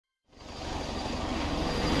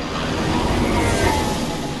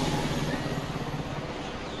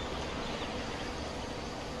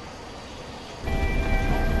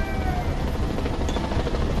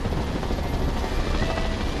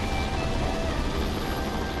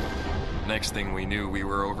Next thing we knew, we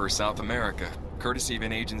were over South America, courtesy of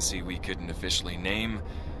an agency we couldn't officially name,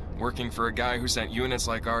 working for a guy who sent units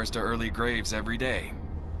like ours to early graves every day.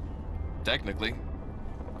 Technically,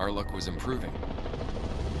 our luck was improving.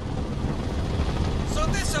 So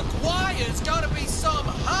this Aguaya's gotta be some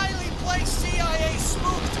highly placed CIA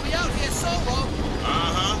spook to be out here solo.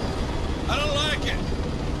 Uh-huh. I don't like it.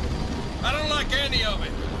 I don't like any of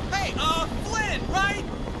it. Hey, Flynn, right?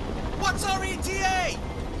 What's our ETA?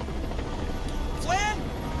 Flynn?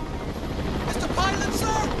 Mr. Pilot,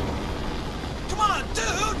 sir? Come on,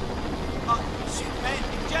 dude! Shit, man,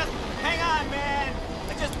 just hang on, man.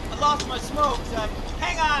 I lost my smoke, so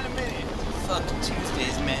hang on a minute. Fucking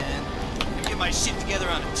Tuesdays, man. I get my shit together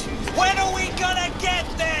on a Tuesday. When are we gonna get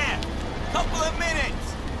there? Couple of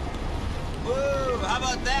minutes. Whoa, how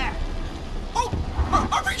about that? Oh,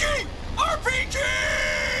 RPG!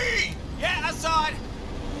 RPG! Yeah, I saw it.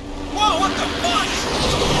 Whoa, what the fuck?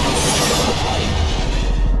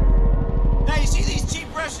 Now, you see these cheap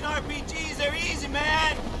Russian RPGs? They're easy,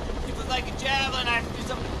 man. If it's like a javelin, I have to do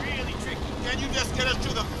something really tricky. Can you just get us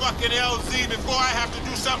to the fucking LZ before I have to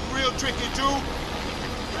do something real tricky, too?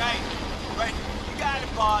 Right. You got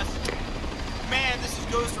it, boss. Man, this is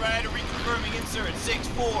Ghost Rider reconfirming insert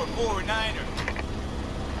 6449er.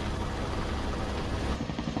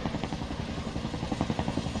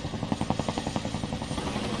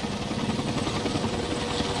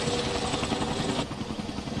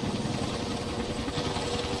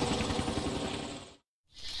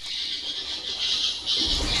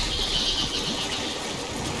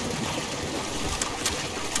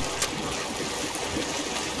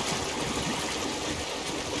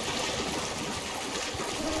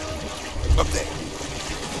 Up there.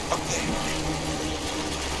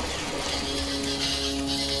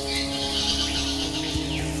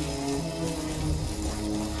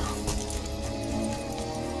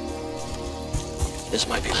 This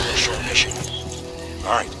might be a real short mission.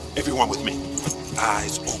 All right, everyone with me.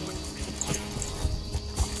 Eyes open.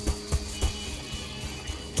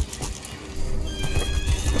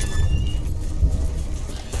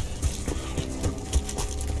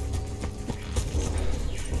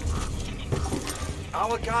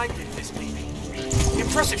 Our guy did this, baby.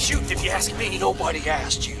 Impressive shooting, if you ask me. Nobody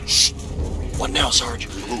asked you. Shh. What now, Sarge?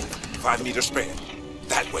 Move. 5 meters span.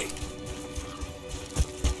 That way.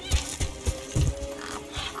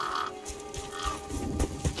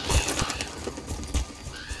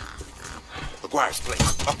 Aguirre's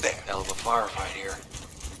place. Up there. Hell of a firefight here.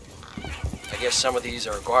 I guess some of these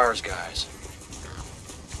are Aguirre's guys.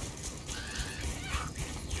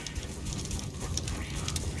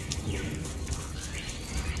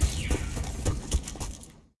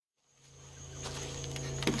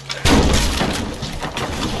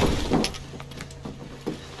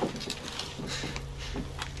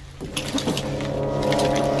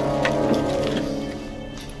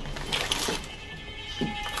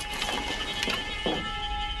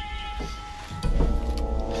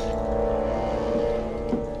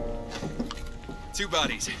 Two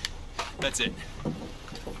bodies. That's it.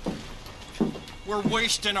 We're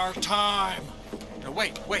wasting our time. Now,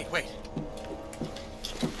 wait.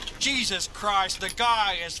 Jesus Christ, the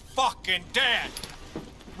guy is fucking dead.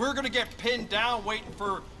 We're gonna get pinned down waiting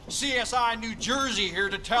for CSI New Jersey here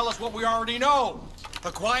to tell us what we already know.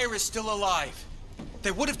 Aguirre is still alive.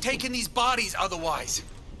 They would have taken these bodies otherwise.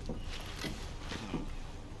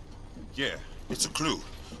 Yeah, it's a clue.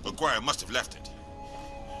 Aguirre must have left it.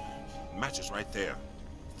 Matches right there.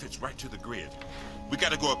 Fits right to the grid. We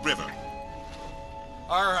gotta go upriver.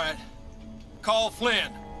 All right. Call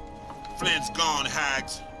Flynn. Flynn's gone,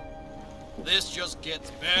 hags. This just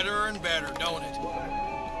gets better and better, don't it?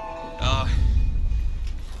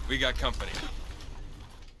 We got company.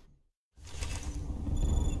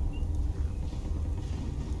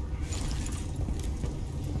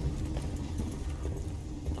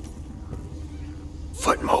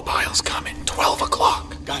 Foot mobile's coming. 12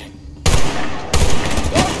 o'clock. Got it.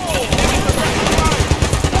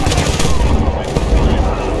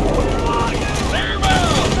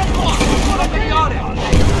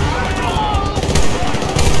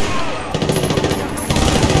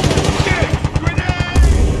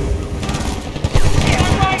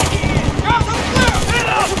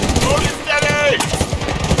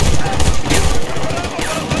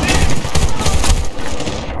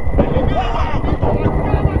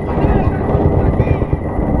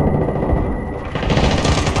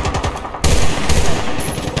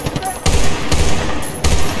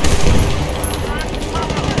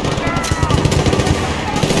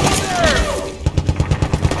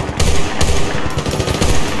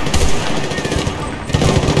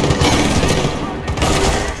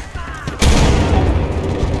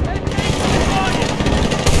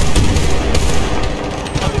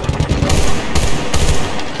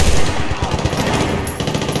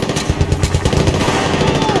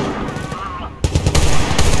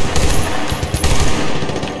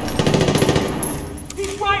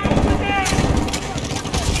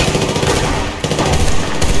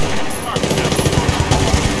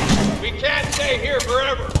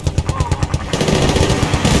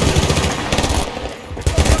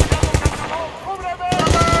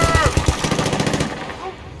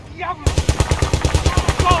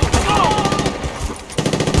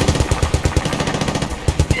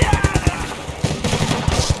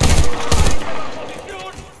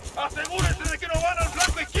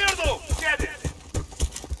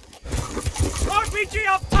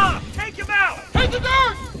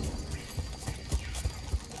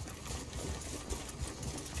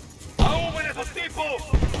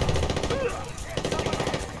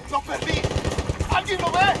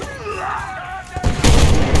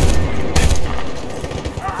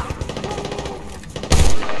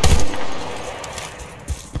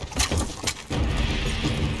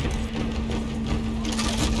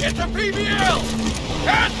 It's a PBL!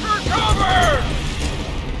 Head for cover!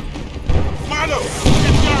 Milo!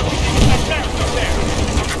 Get down! That barracks up there!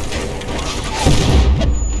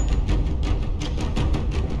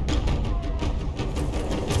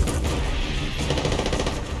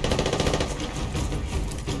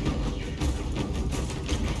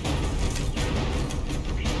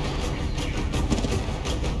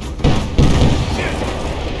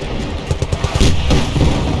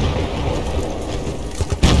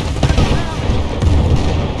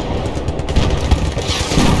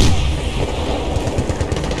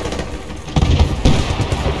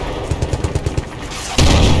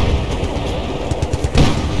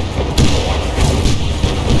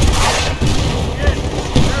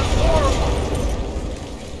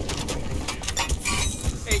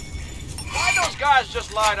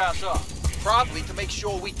 Just light us up. Probably to make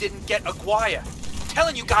sure we didn't get Aguirre.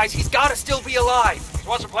 Telling you guys, he's gotta still be alive. So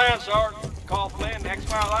what's the plan, Sergeant? Call Flynn,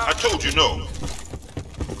 X-File out? I told you no.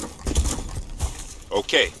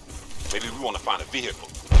 Okay, maybe we want to find a vehicle.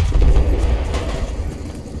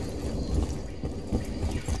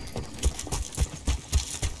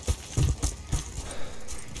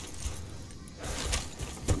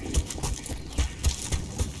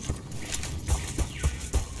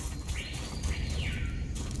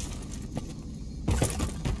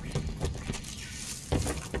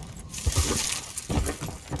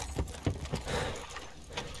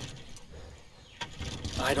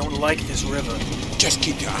 I don't like this river. Just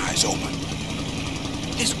keep your eyes open.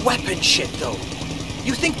 This weapon shit, though.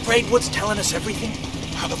 You think Braidwood's telling us everything?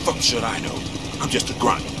 How the fuck should I know? I'm just a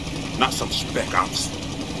grunt, not some spec ops.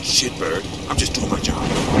 Shitbird, I'm just doing my job.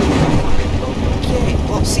 Okay,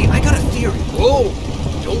 well, see, I got a theory. Whoa!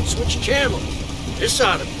 Don't switch channels. This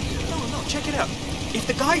ought to be good. No, check it out. If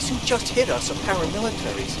the guys who just hit us are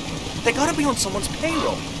paramilitaries, they gotta be on someone's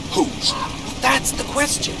payroll. Whose? That's the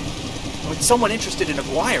question. With someone interested in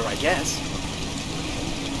Aguirre, I guess.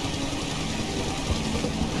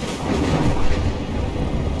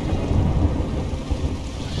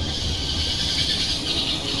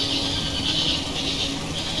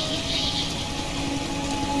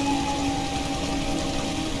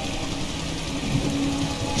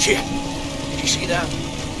 Shit! Did you see that?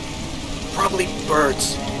 Probably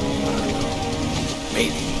birds.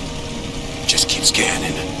 Maybe. Just keep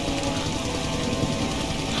scanning.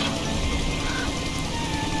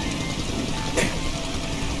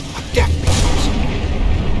 I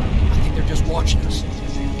think they're just watching us.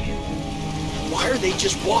 Why are they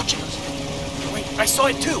just watching us? Wait, I saw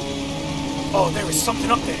it too. Oh, there is something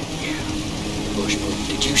up there. Yeah. Bush,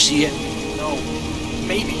 did you see it? No.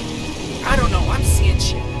 Maybe. I don't know. I'm seeing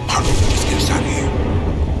shit. Hurry, let's get us out of here.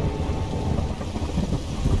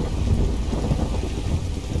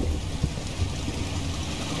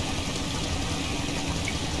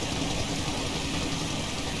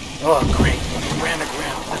 Oh, great. We ran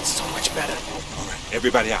aground. That's so much better. All right,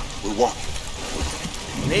 everybody out. We're walking.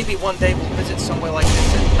 Maybe one day we'll visit somewhere like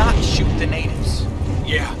this and not shoot the natives.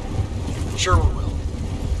 Yeah. Sure we will.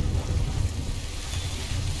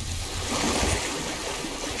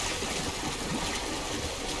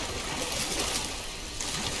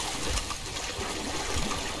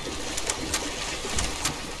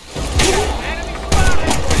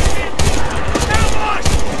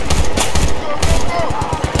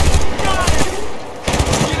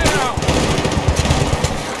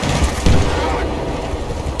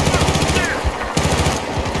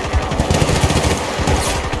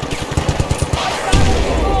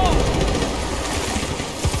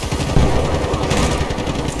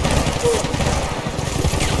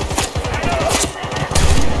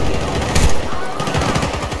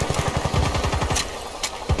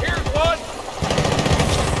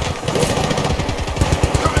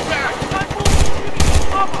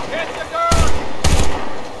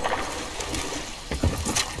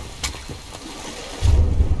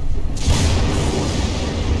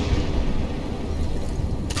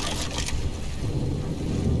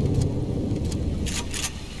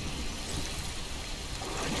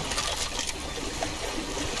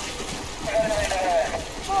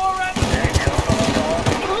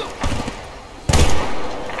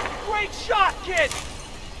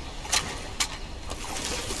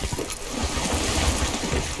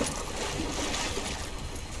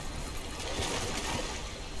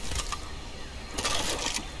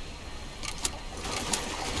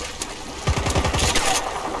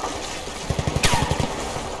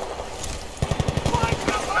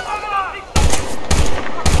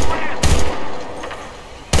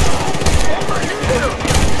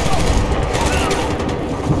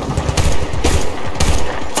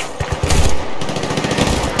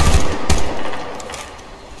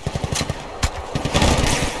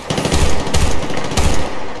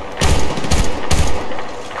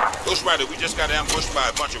 just got ambushed by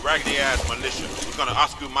a bunch of raggedy-ass militia. We're gonna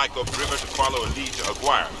Oscar Mike upriver to follow a lead to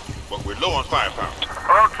Aguirre, but we're low on firepower.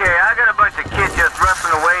 Okay, I got a bunch of kids just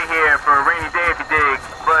rustling away here for a rainy day if you dig,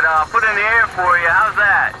 but I'll put in the air for you. How's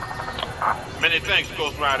that? Many thanks,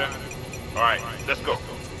 Ghost Rider. All right, let's go.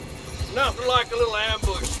 Nothing like a little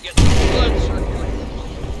ambush to get the blood circulating.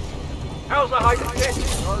 How's the high tension,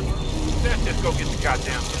 Sergeant? Let's just go get the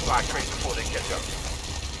goddamn supply crates before they catch up.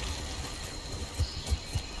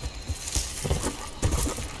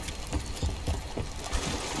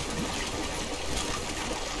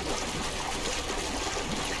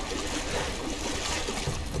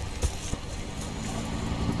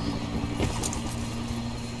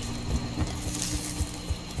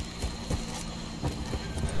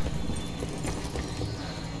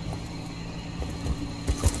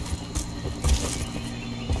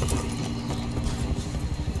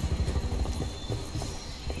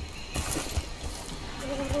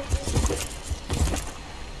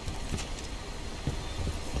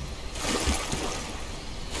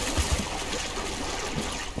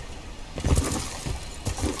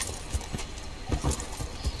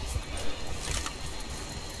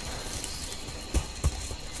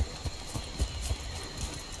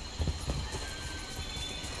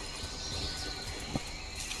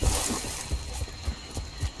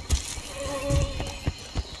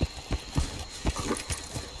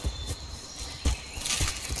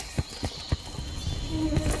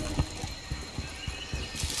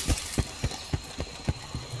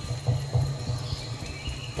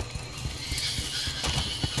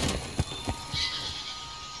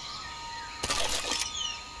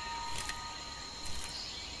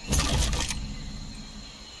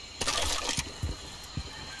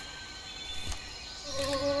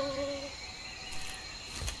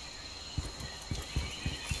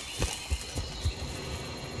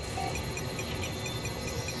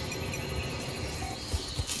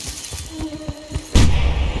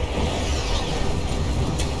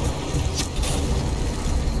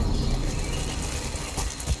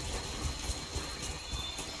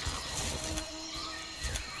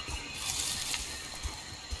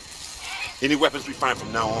 Any weapons we find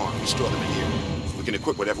from now on, we store them in here. We can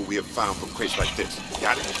equip whatever we have found from crates like this.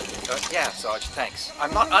 Got it? Yeah, Sarge, thanks.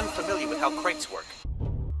 I'm not unfamiliar with how crates work.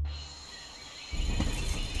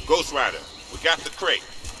 Ghost Rider, we got the crate.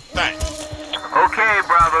 Thanks. Okay,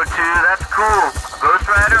 Bravo 2, that's cool. Ghost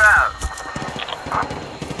Rider out.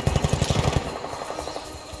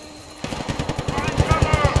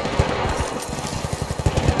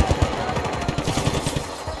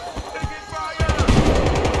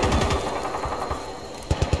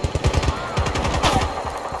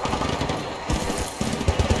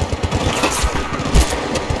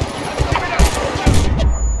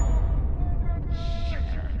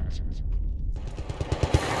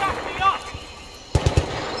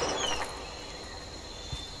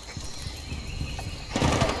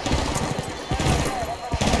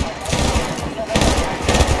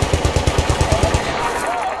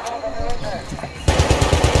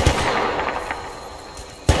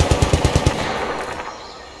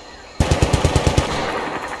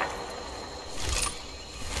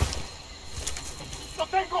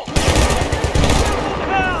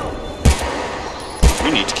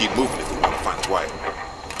 We need to keep moving if we want to find Wyatt.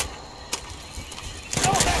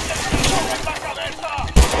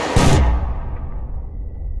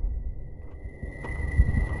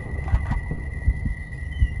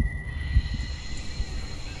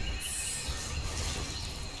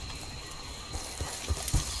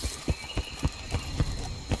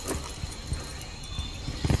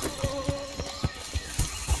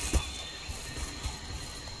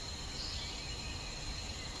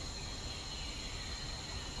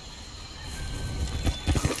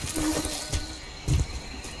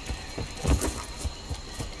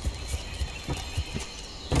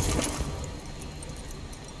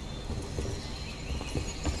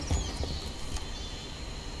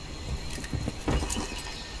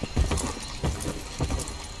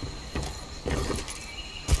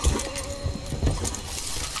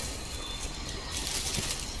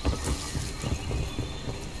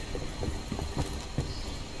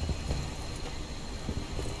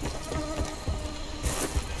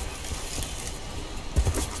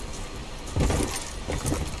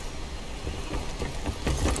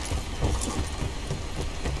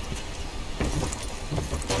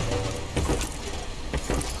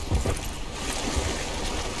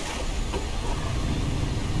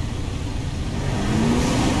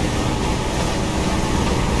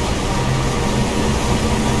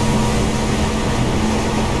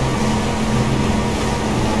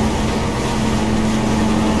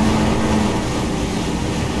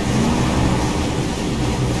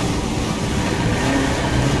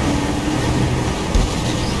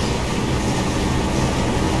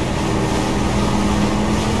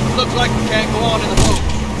 looks like we can't go on in the boat.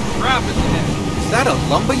 Rapids ahead. Is that a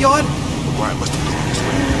lumberyard? McGuire must have gone this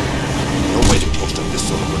way. No way to post up this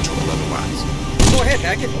sort of patrol otherwise. Go ahead,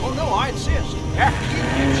 Hackett. Oh no, I insist. After you,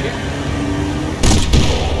 dipshit.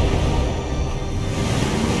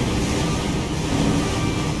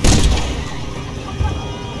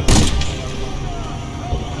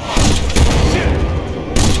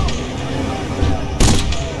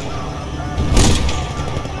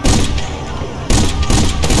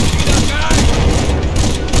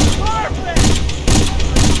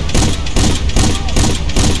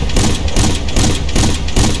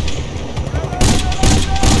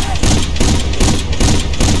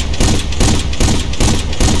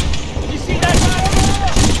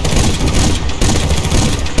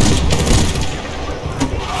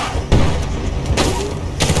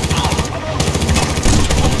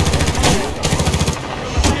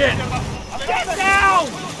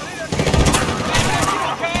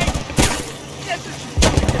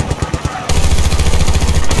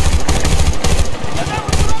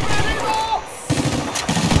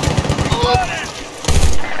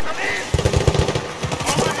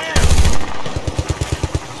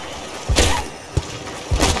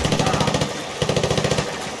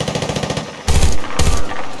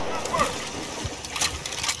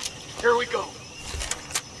 Here we go.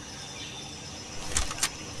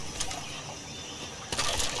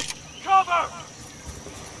 Cover!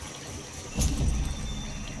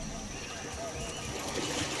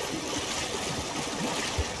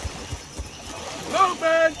 Move,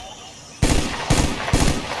 man!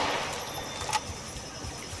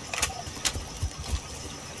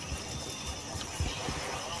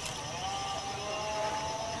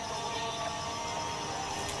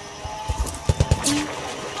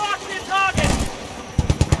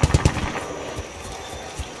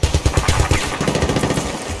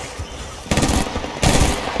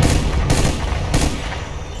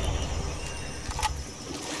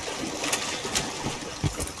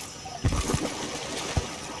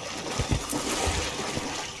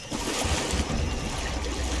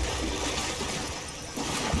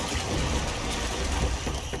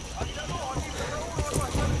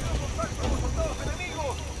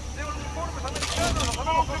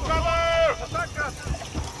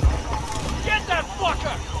 Get that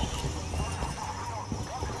fucker!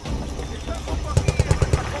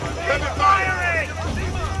 Keep firing!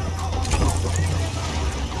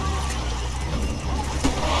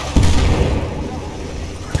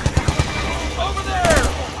 Over there!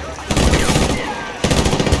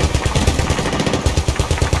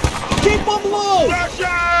 Keep them low!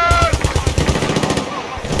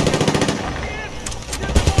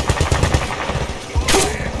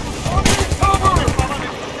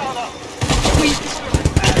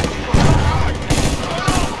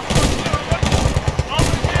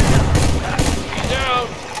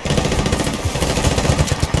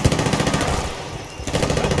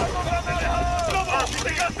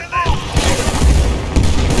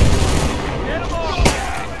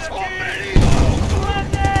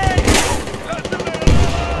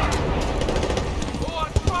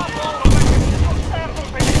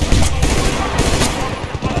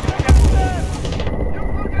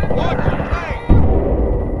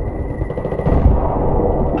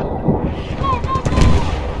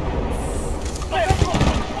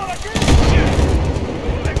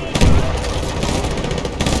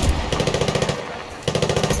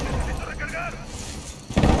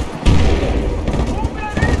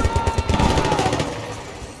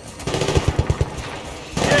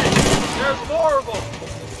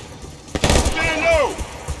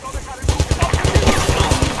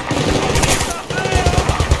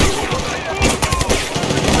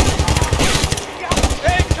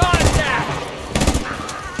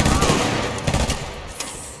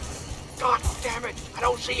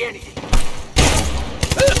 See anything.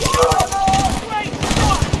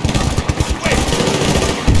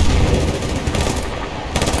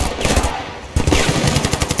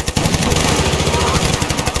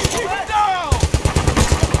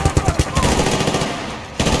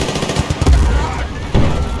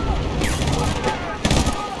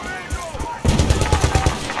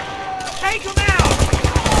 Take him out!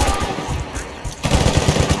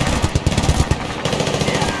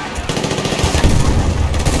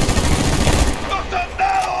 Got them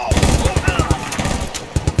now!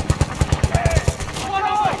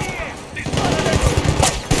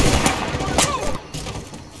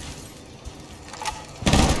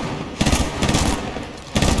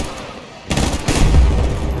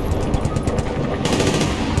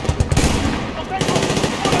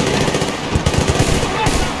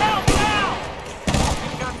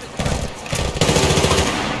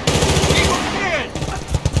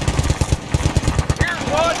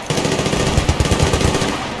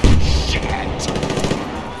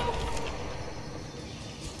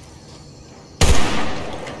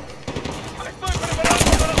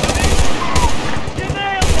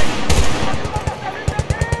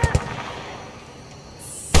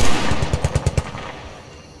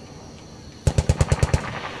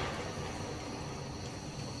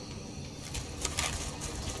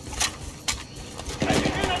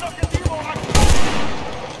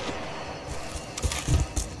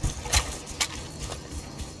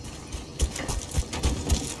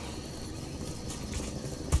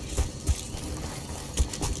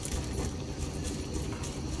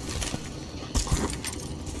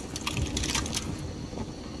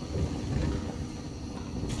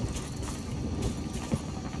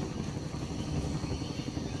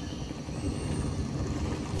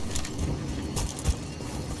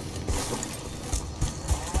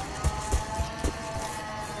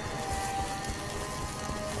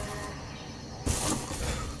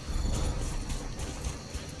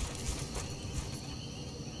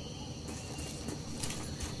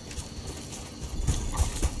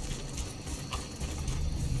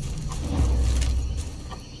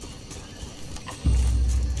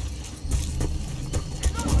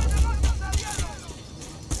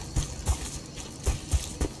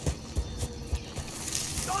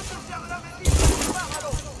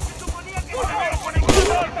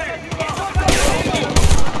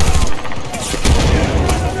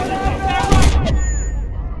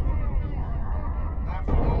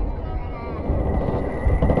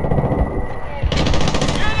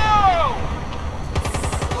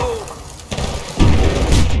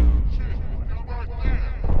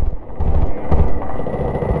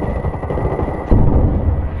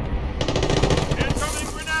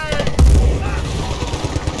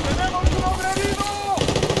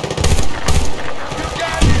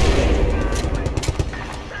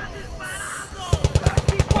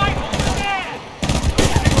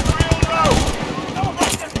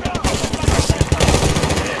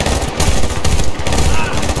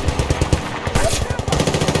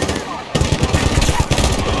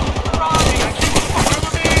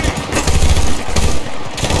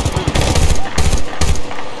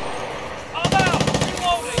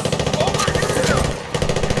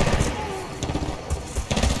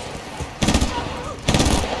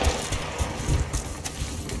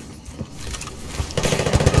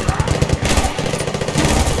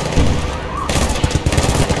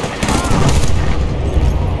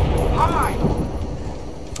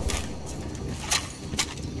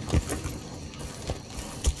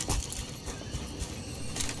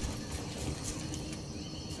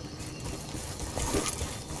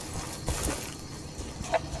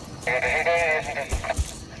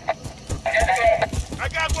 I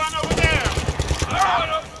got one over there!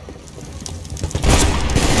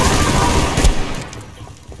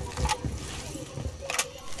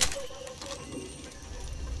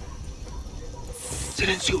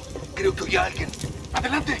 Silencio, creo que oí a alguien.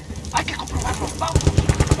 Adelante, hay que comprobarlo. Vamos.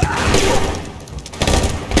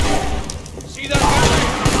 See that guy?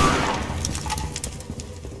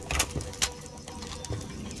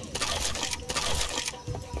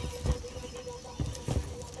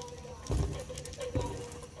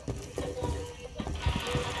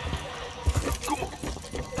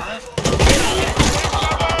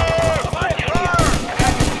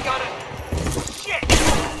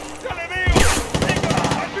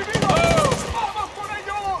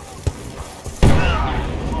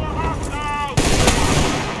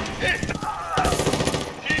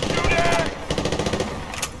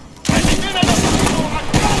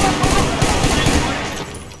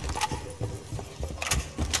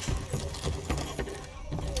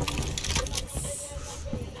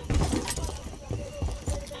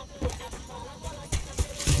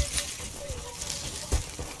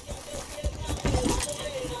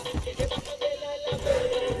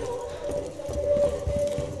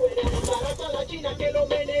 Que lo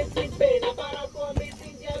mene sin pena.